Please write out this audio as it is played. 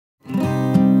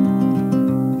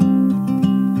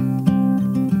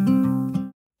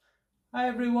Hi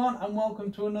everyone and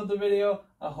welcome to another video.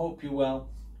 I hope you're well.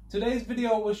 Today's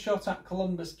video was shot at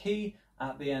Columbus Quay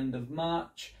at the end of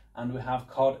March and we have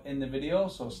cod in the video,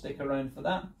 so stick around for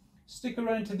that. Stick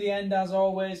around to the end as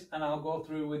always and I'll go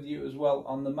through with you as well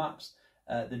on the maps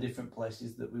the different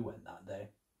places that we went that day.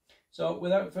 So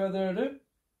without further ado,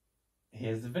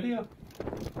 here's the video.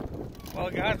 Well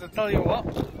guys, I'll tell you what,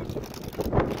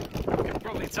 you can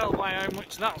probably tell by how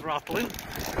much that's rattling.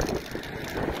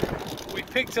 We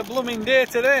picked a blooming day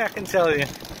today, I can tell you.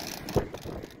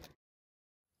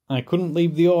 I couldn't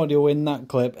leave the audio in that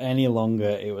clip any longer,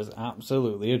 it was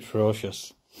absolutely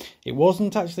atrocious. It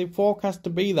wasn't actually forecast to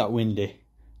be that windy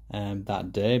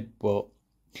that day, but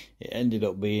it ended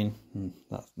up being.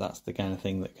 That's the kind of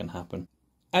thing that can happen.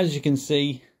 As you can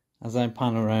see, as I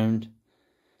pan around,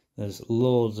 there's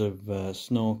loads of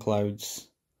snow clouds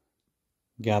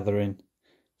gathering.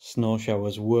 Snow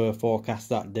showers were forecast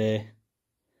that day,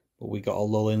 but we got a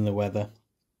lull in the weather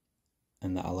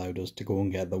and that allowed us to go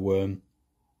and get the worm.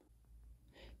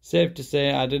 Safe to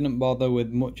say I didn't bother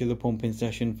with much of the pumping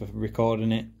session for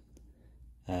recording it,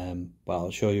 but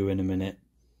I'll show you in a minute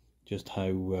just how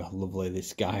lovely this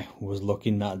sky was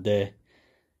looking that day,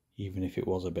 even if it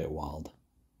was a bit wild.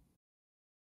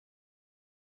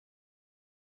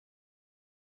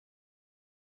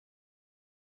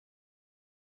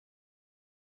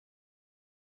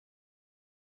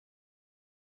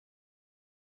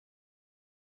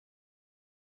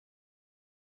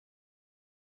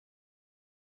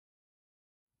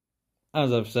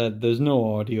 As I've said, there's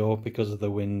no audio because of the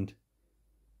wind,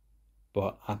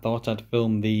 but I thought I'd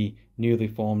film the newly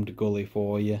formed gully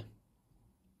for you.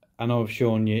 I know I've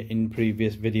shown you in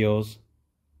previous videos,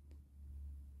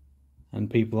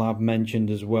 and people have mentioned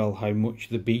as well how much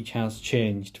the beach has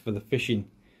changed for the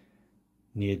fishing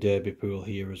near Derby Pool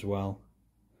here as well.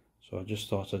 So I just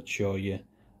thought I'd show you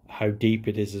how deep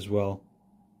it is as well,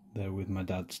 there with my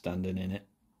dad standing in it.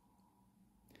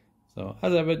 So,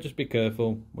 as ever, just be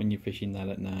careful when you're fishing that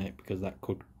at night because that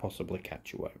could possibly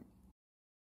catch you out.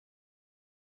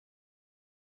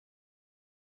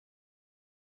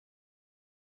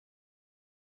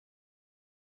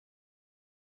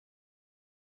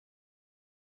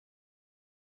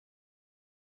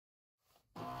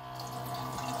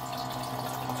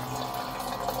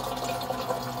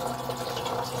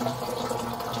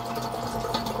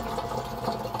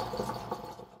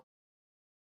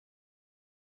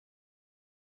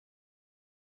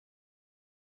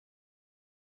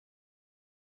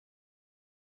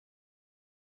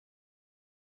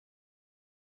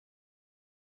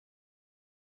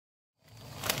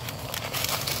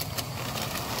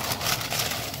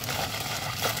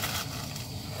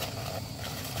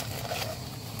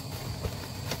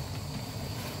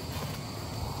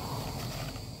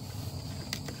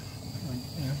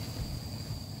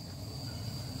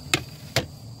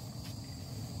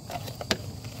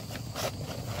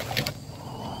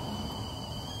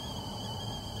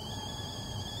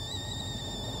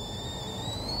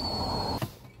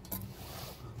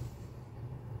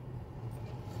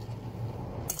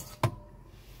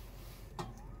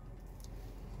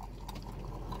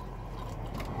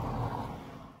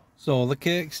 So the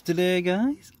cakes today,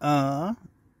 guys, are,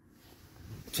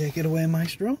 take it away,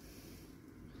 maestro.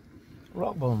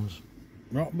 Rock buns.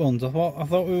 Rock buns. I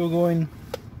thought we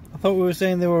were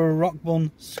saying they were a rock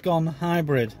bun scone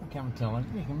hybrid. I can't tell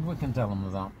them. We can tell them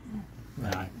with that.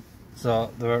 Right. So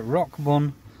they're a rock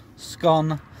bun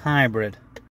scone hybrid.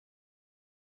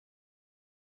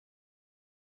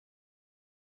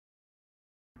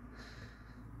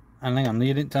 And hang on,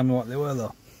 you didn't tell me what they were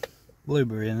though.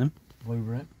 Blueberry in them.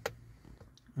 Blueberry.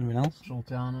 Anything else?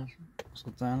 Sultanas.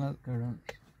 Sultanas. Currants.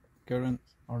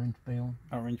 Currants. Orange peel.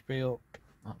 Orange peel.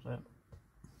 That's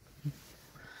it.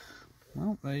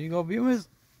 Well, there you go, viewers.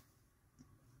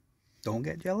 Don't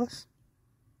get jealous.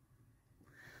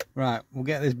 Right, we'll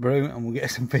get this brew and we'll get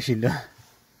some fishing done.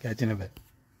 Catch you in a bit.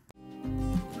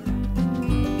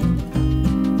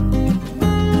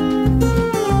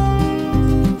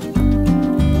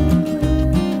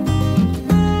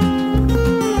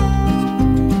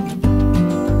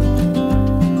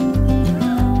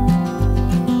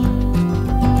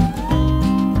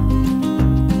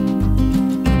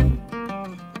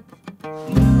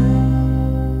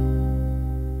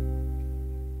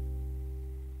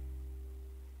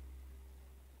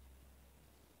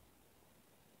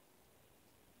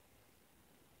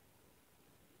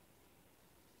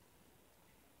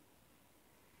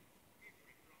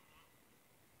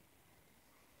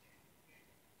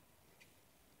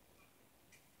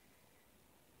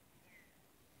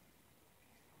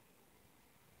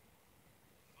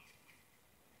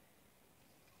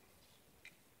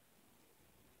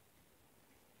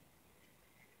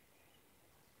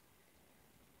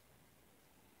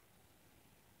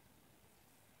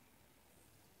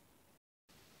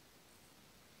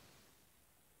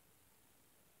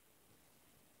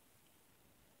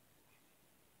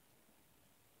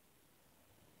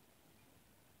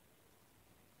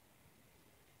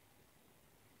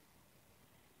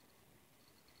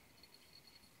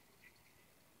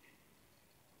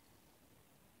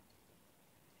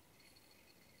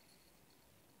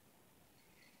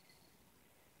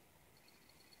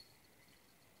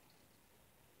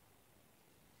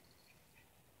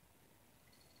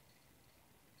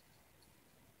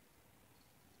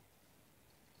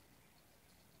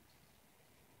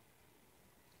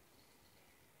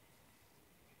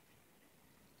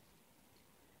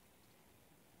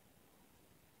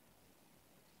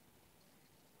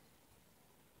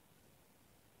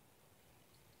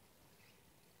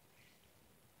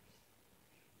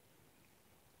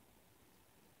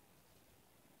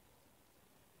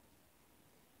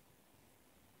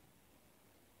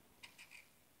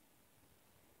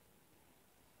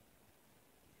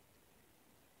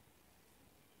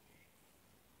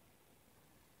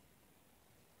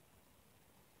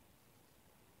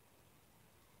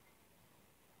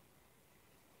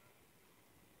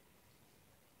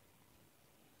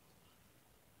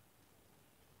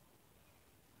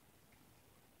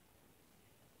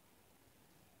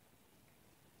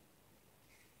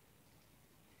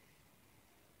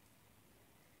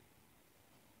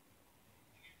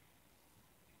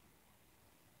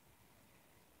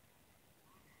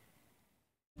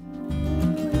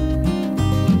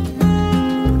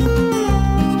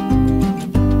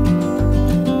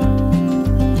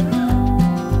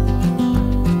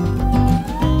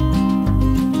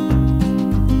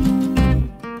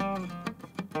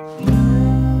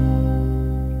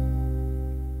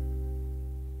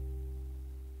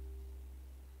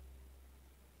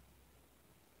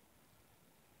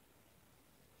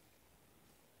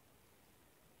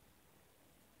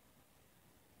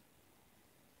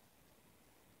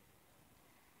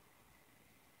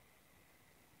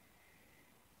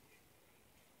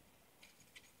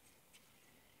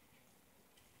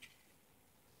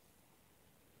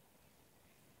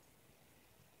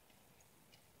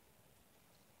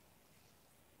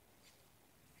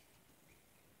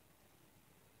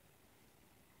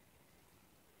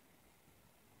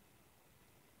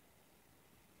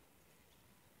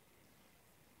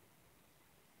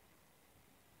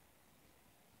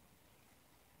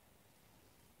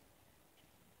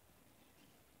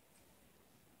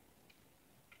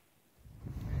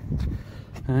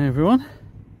 Hi everyone.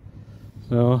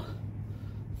 So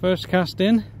first cast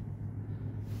in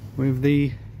with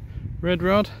the red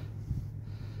rod,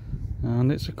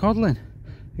 and it's a codling,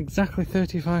 exactly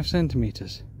 35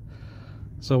 centimetres.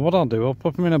 So what I'll do, I'll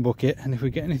pop him in a bucket, and if we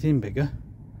get anything bigger,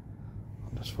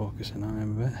 I'll just focus in on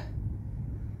him a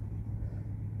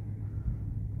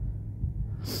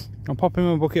bit. I'll pop him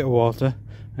in a bucket of water,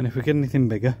 and if we get anything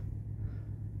bigger,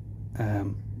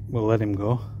 we'll let him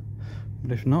go.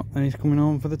 But if not, then he's coming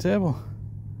home for the table.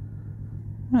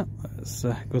 Well, that's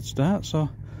a good start, so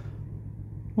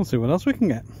we'll see what else we can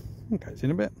get. I'll catch you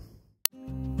in a bit.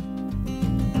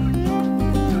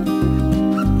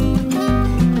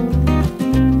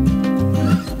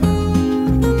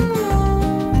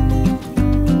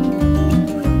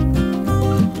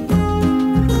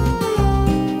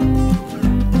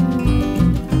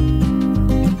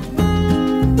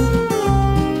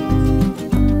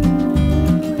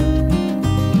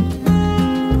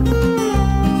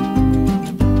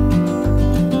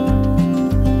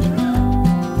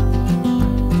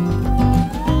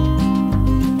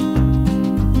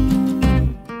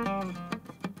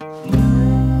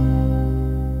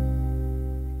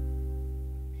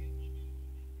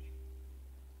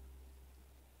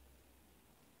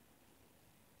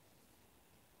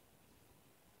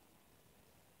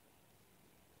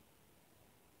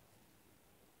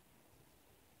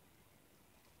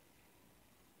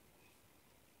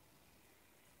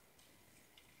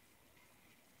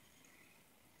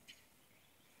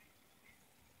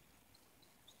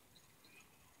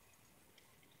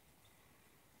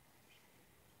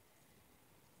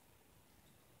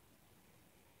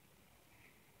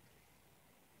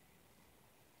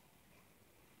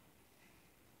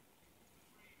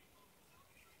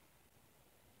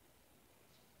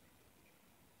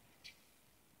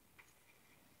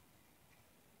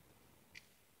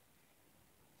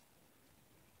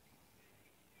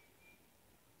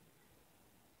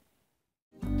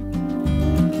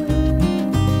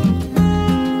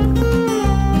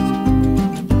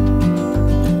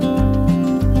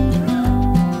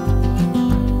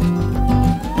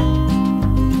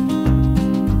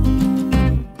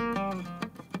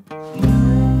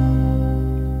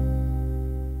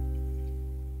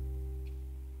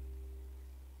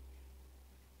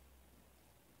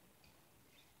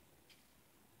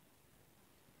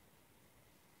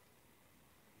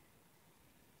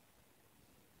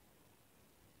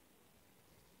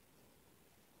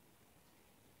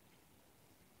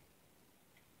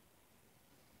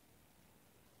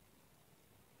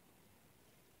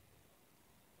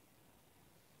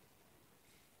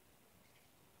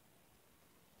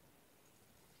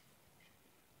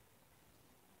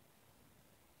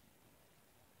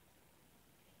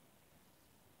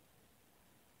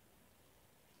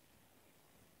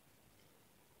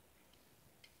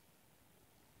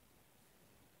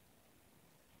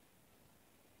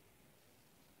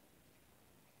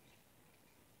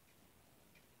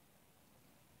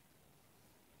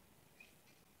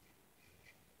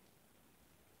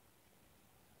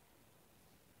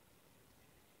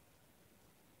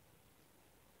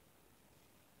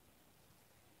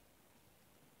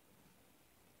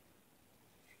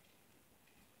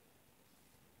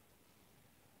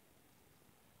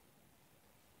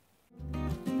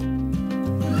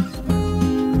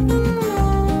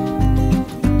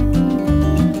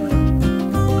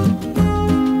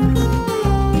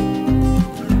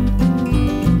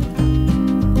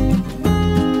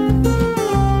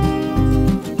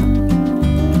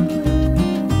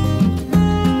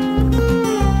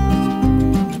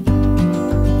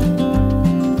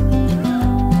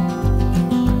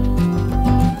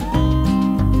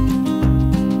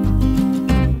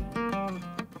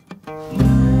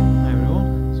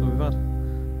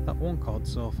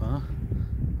 So far,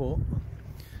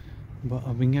 but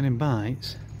I've been getting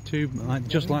bites,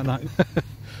 just like that,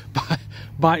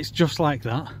 bites just like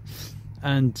that,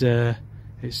 and it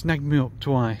snagged me up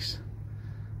twice,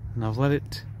 and I've let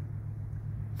it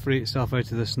free itself out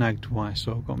of the snag twice,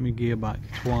 so I've got my gear back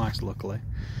twice, luckily.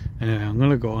 Anyway, I'm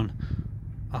gonna go on.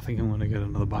 I think I'm gonna get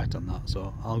another bite on that,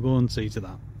 so I'll go and see to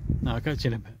that. Now I'll catch you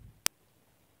in a bit.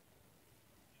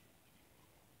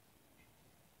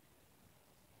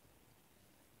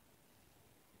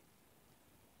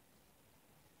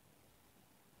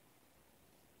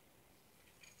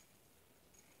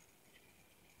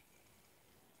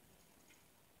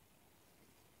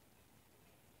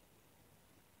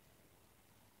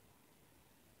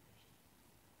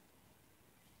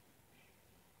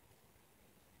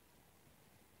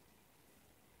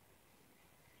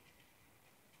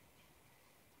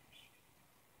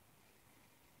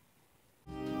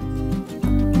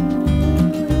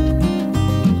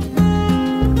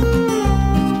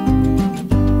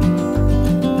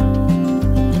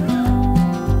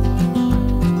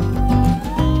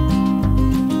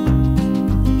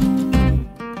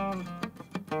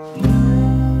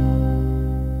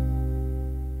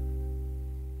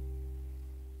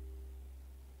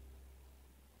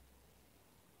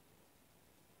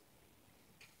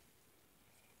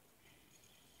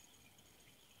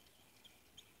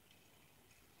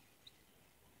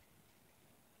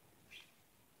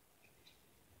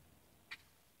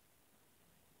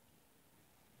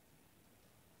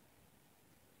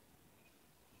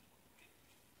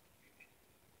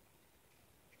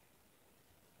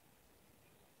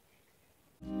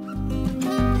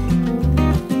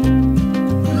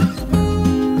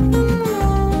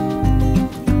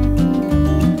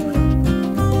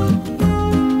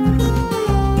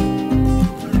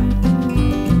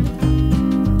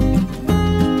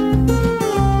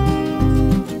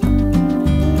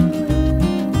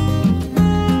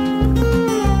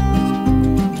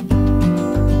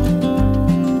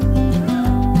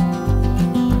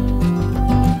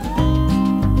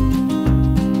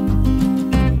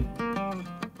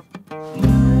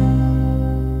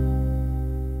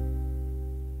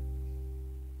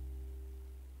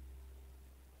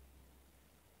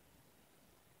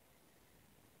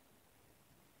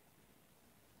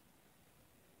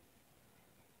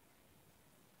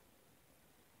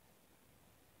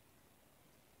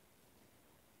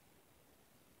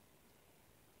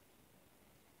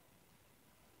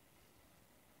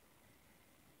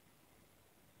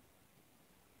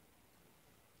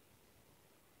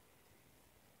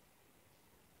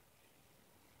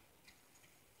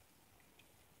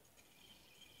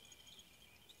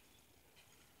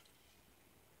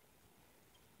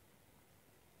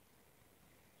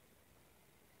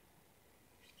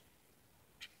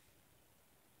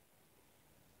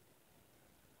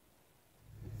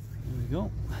 go.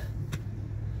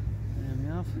 There we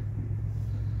have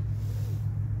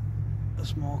a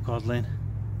small codling.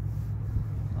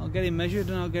 I'll get him measured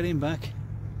and I'll get him back.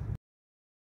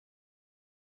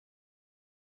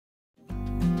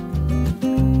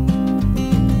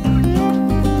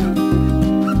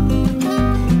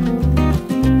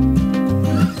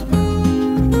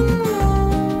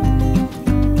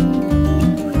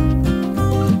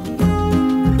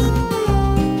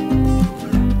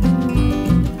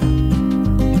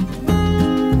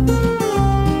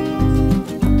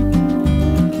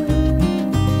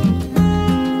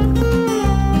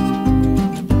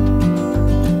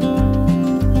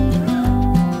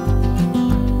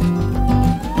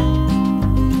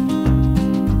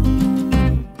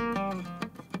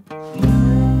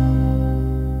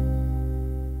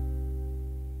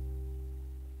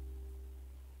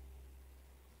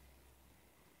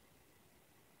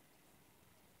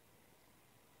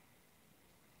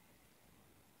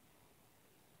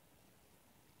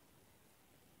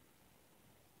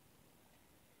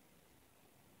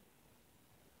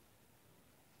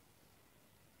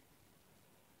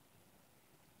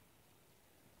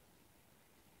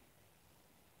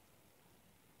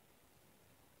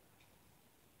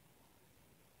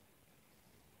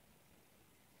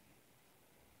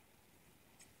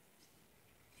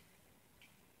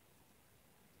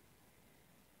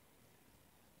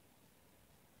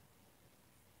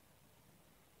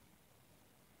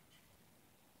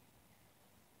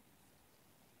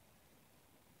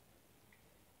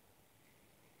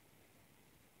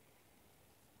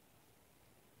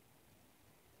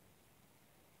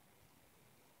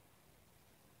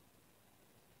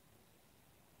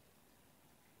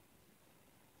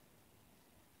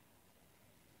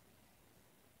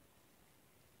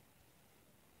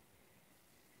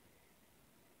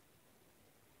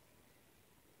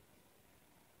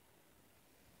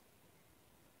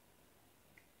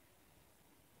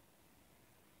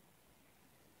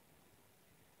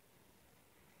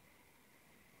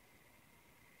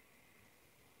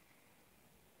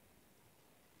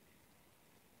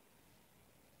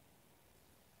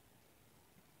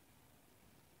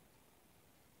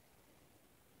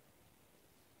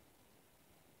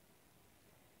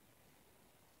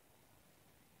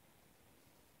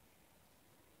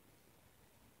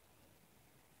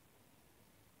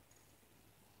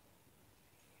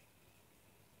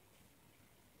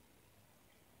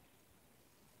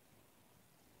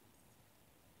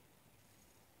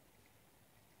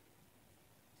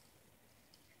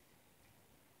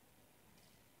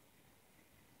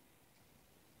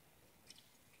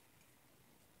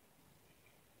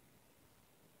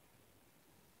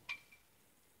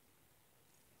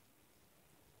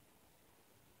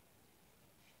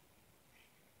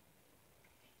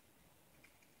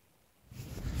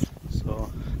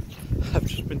 So I've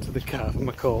just been to the car for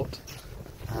my coat,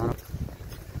 and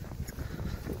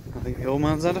I think the old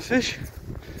man's had a fish.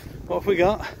 What have we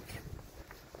got?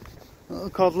 A little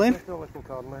codling. A little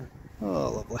codling.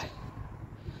 Oh, lovely.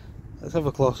 Let's have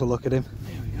a closer look at him.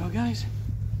 Here we go, guys.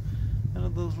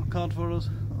 Another little cod for us,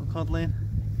 little codling.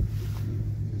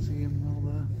 See him all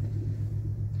there.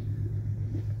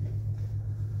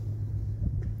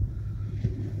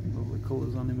 Lovely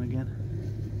colours on him again.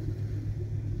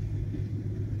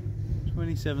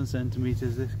 27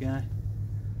 centimetres, this guy.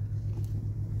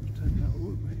 Turn that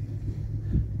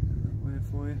way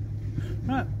for you.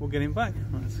 Right, we'll get him back.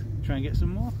 Let's try and get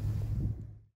some more.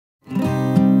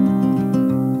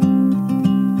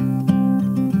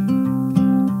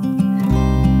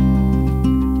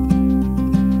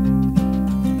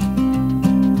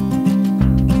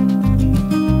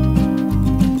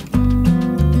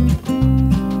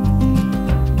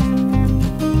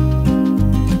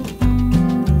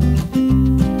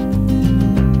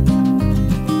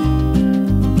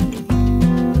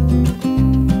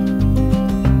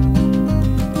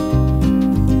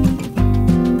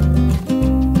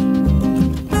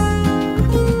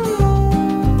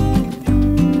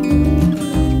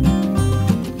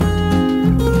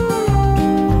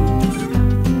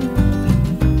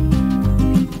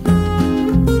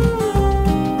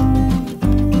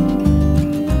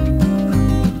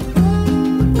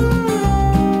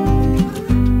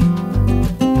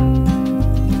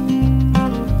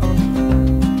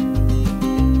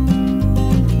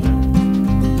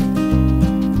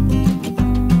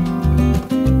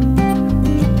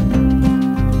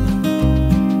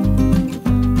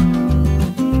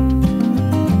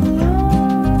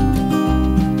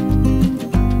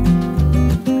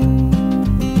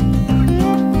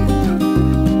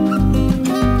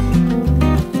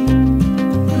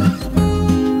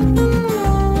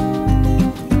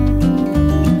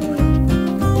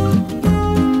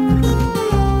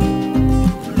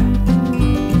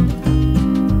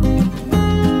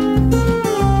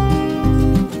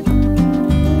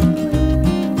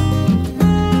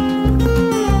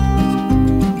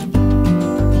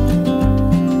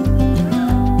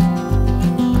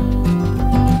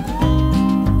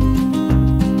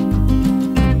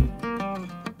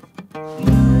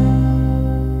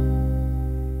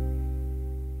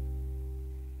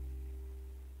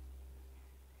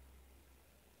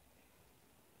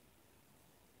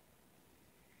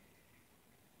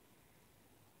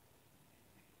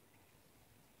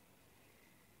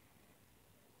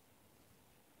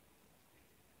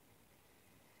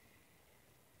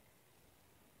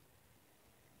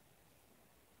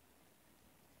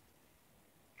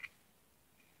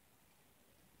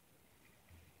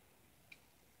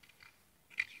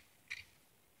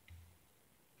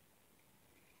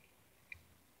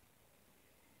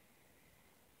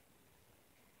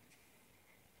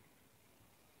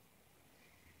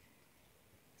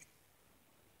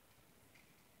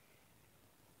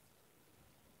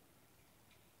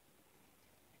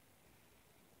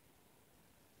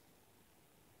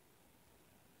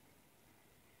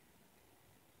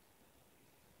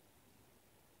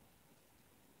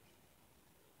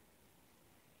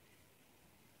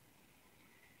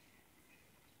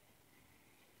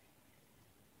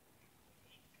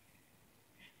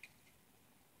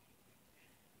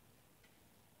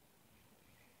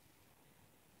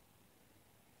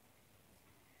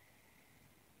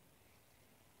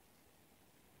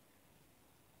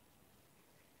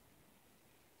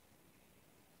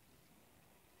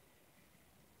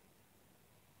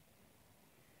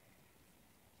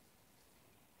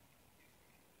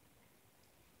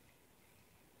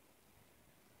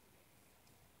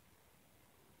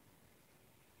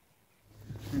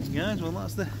 guys, well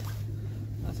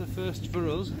that's a first for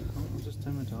us. Oh, I'll just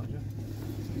turn my torch off.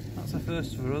 That's a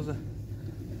first for us, a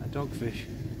dogfish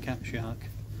cat shark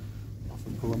off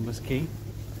of Columbus Quay.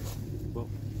 But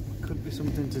it could be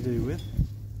something to do with.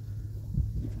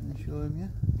 Can I show him you?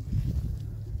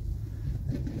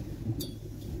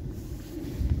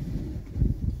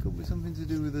 Could be something to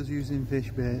do with us using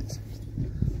fish baits.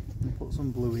 I put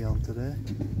some Bluey on today.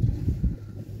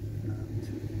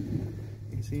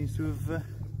 And he seems to have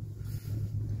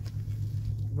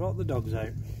brought the dogs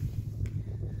out.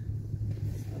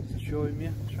 So show him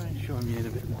you. Try and show him you in a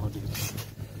bit more detail.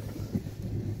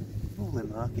 Lovely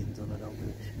markings on a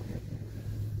dogfish.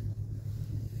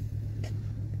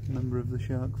 Member of the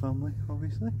shark family,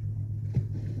 obviously.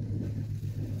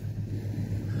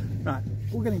 Right,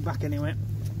 we're getting back anyway.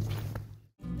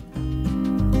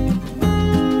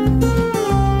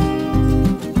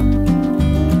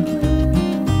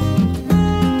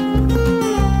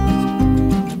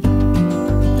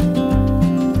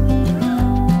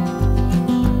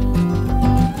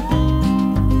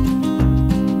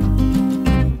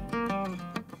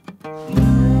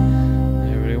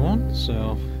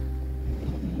 So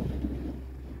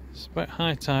it's about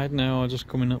high tide now, or just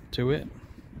coming up to it.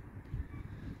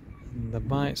 And the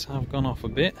bites have gone off a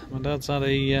bit. My dad's had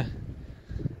a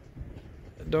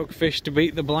dogfish to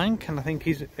beat the blank, and I think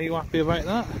he's. Are you happy about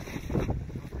that?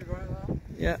 Happy about that?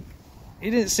 Yeah. He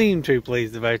didn't seem too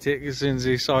pleased about it as soon as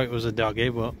he saw it was a doggy,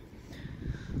 but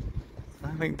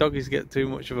I think doggies get too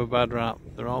much of a bad rap.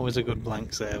 They're always a good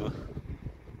blank saver.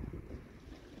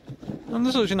 And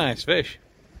they're such a nice fish.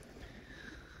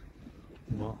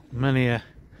 Well, many an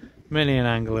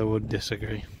angler would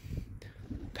disagree.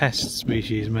 Pest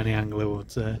species, many angler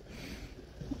would say.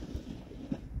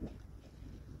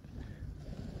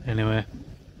 Anyway,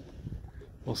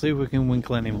 we'll see if we can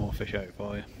winkle any more fish out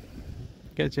for you.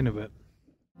 Catch you in a bit.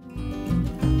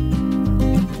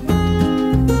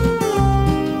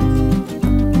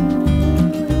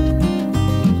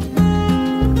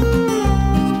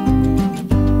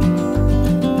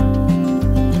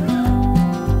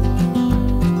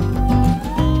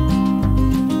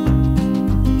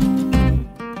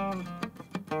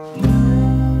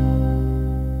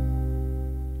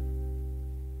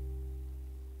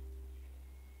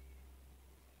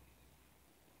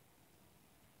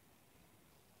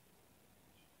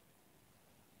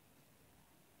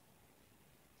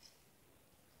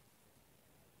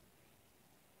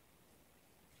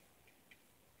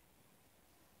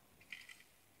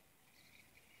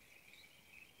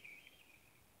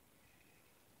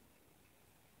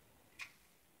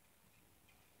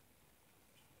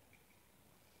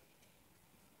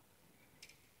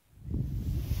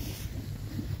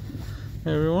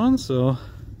 Hey everyone, so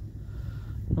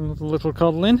another little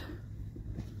codling.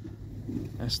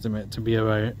 Estimate to be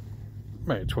about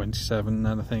 27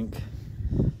 then, I think.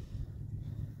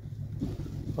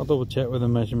 I'll double check with the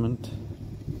measurement.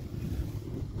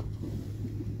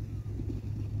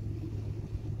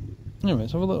 Anyway,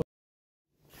 let's have a look.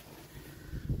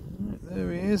 Right,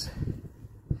 there he is.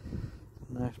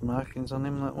 Nice markings on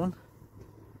him, that one.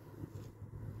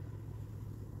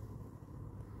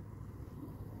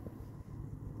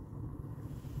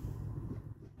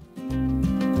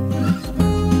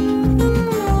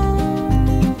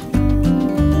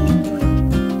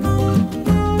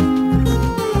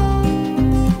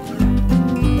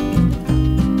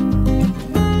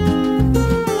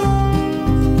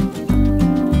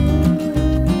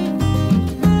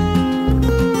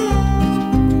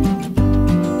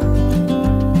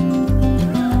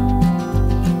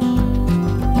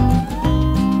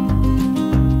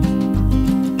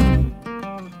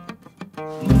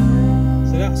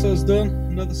 Us done,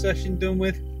 another session done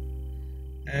with.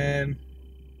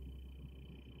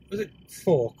 Was it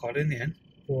 4 cod in the end?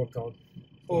 4 cod.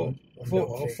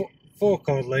 Four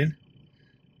codling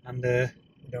and a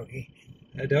doggy.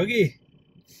 A doggy.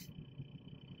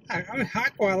 I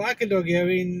quite like a doggy. I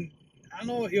mean, I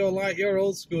know what you're like. You're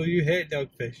old school. You hate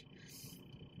dogfish.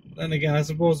 Then again, I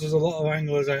suppose there's a lot of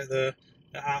anglers out there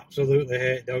that absolutely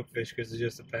hate dogfish because they're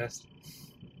just a pest.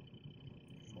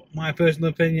 My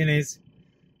personal opinion is,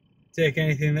 take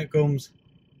anything that comes.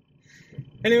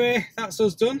 Anyway, that's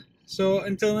us done. So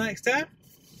until next time,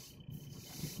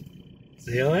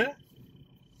 see you later.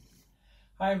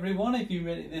 Hi everyone, if you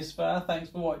made it this far, thanks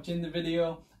for watching the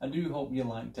video. I do hope you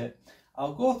liked it.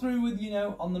 I'll go through with you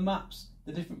now on the maps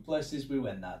the different places we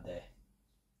went that day.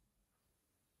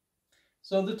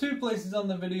 So the 2 places on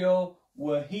the video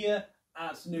were here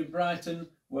at New Brighton,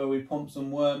 where we pumped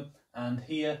some worm, and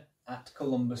here at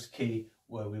Columbus Quay,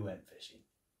 where we went fishing.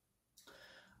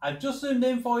 I've just zoomed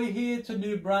in for you here to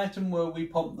New Brighton where we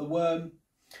pumped the worm.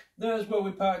 There's where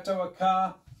we parked our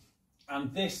car,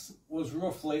 and this was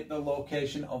roughly the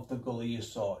location of the gully you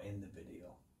saw in the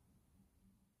video.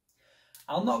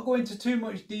 I'll not go into too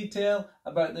much detail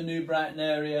about the New Brighton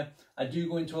area. I do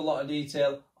go into a lot of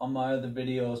detail on my other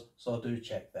videos, so do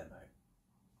check them out.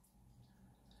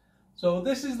 So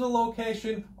this is the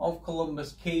location of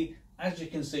Columbus Quay, as you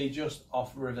can see just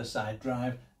off Riverside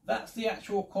Drive. That's the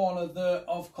actual corner there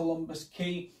of Columbus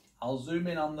Quay. I'll zoom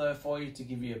in on there for you to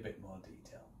give you a bit more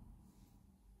detail.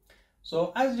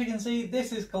 So as you can see,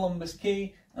 this is Columbus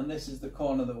Quay and this is the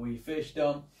corner that we fished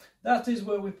on. That is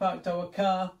where we parked our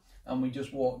car and we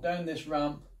just walked down this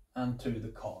ramp and to the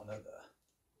corner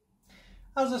there.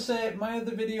 As I say, my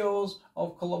other videos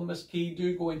of Columbus Quay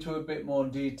do go into a bit more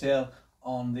detail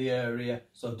on the area,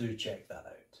 so do check that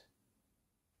out.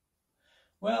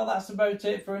 Well, that's about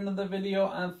it for another video,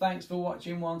 and thanks for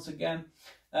watching once again.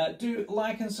 Do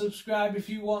like and subscribe if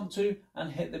you want to,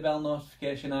 and hit the bell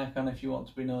notification icon if you want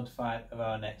to be notified of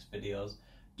our next videos.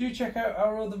 Do check out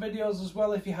our other videos as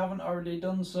well if you haven't already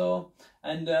done so,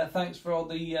 and thanks for all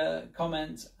the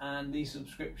comments and the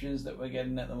subscriptions that we're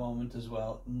getting at the moment as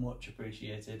well, much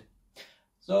appreciated.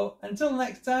 So until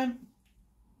next time,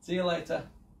 see you later.